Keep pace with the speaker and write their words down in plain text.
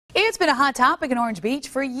It's been a hot topic in Orange Beach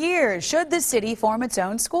for years. Should the city form its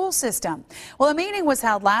own school system? Well, a meeting was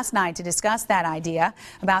held last night to discuss that idea.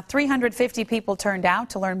 About 350 people turned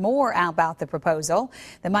out to learn more about the proposal.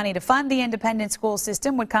 The money to fund the independent school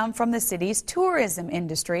system would come from the city's tourism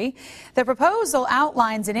industry. The proposal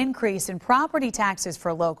outlines an increase in property taxes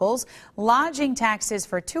for locals, lodging taxes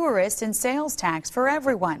for tourists, and sales tax for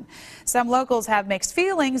everyone. Some locals have mixed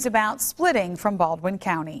feelings about splitting from Baldwin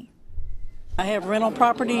County. I have rental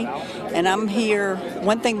property and I'm here.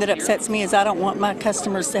 One thing that upsets me is I don't want my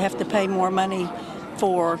customers to have to pay more money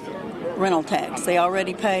for rental tax. They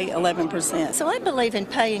already pay 11%. So I believe in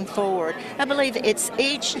paying forward. I believe it's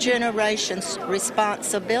each generation's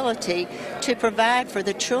responsibility to provide for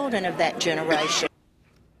the children of that generation.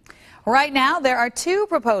 Right now, there are two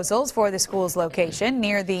proposals for the school's location,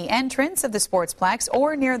 near the entrance of the Sportsplex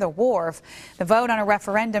or near the wharf. The vote on a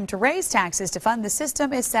referendum to raise taxes to fund the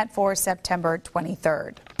system is set for September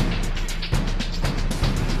 23rd.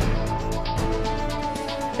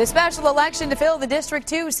 The special election to fill the District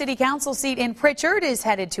 2 City Council seat in Pritchard is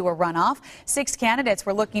headed to a runoff. 6 candidates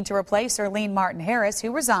were looking to replace Erlene Martin-Harris,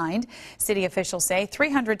 who resigned. City officials say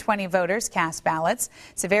 320 voters cast ballots.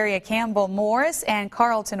 Severia Campbell-Morris and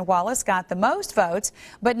Carlton Wallace got the most votes,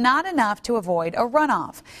 but not enough to avoid a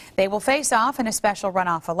runoff. They will face off in a special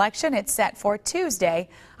runoff election. It's set for Tuesday,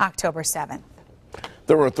 October 7th.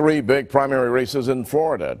 There were 3 big primary races in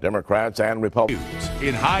Florida, Democrats and Republicans.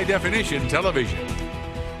 In high-definition television.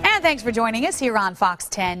 And thanks for joining us here on Fox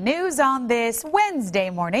 10 News on this Wednesday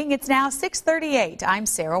morning. It's now 6:38. I'm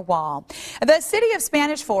Sarah Wall. The city of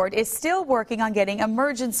Spanish Fort is still working on getting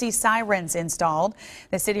emergency sirens installed.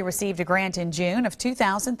 The city received a grant in June of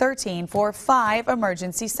 2013 for 5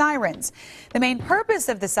 emergency sirens. The main purpose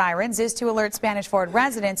of the sirens is to alert Spanish Fort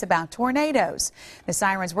residents about tornadoes. The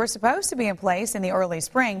sirens were supposed to be in place in the early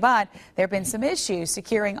spring, but there have been some issues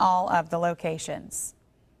securing all of the locations.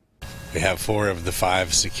 We have 4 of the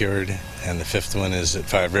 5 secured, and the 5th one is at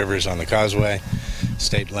 5 Rivers on the Causeway,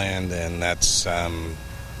 state land, and that's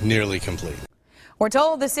nearly complete. We're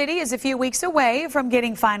told the city is a few weeks away from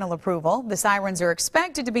getting final approval. The sirens are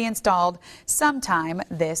expected to be installed sometime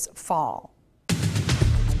this fall.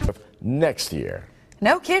 Next year.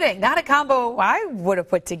 No kidding. Not a combo I would have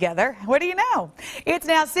put together. What do you know? It's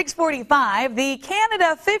now 6:45. The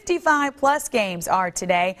Canada 55-plus games are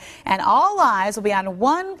today, and all eyes will be on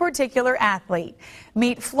one particular athlete.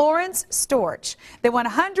 Meet Florence Storch. The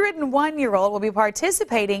 101-year-old will be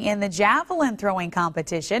participating in the javelin throwing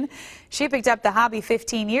competition. She picked up the hobby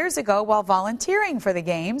 15 years ago while volunteering for the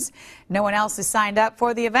games. No one else has signed up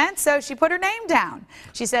for the event, so she put her name down.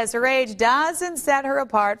 She says her age doesn't set her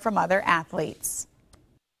apart from other athletes.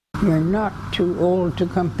 You're not too old to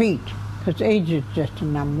compete, because age is just a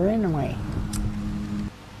number anyway.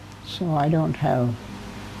 So I don't have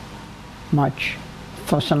much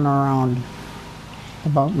fussing around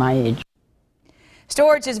about my age.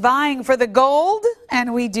 Storch is vying for the gold,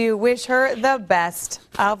 and we do wish her the best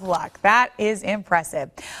of luck. That is impressive.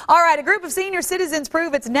 All right, a group of senior citizens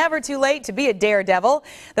prove it's never too late to be a daredevil.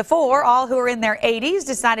 The 4, all who are in their 80s,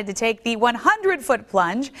 decided to take the 100-foot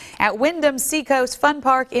plunge at Wyndham Seacoast Fun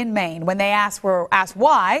Park in Maine. When they asked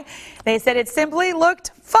why, they said it simply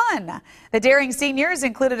looked fun. The daring seniors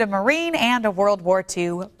included a Marine and a World War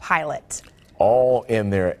II pilot. All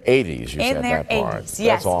in their 80s, you in said their that part. 80s,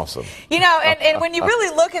 yes. That's awesome. You know, and when you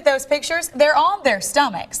really look at those pictures, they're on their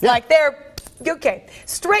stomachs. Yeah. Like they're, okay,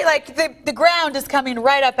 straight, like the ground is coming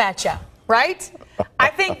right up at you, right? I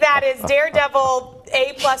think that is Daredevil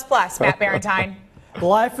A++, Matt Barentine.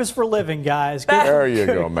 Life is for living, guys. Good, There you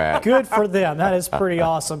go, Matt. Good for them. That is pretty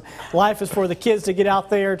awesome. Life is for the kids to get out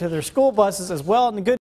there to their school buses as well. And the good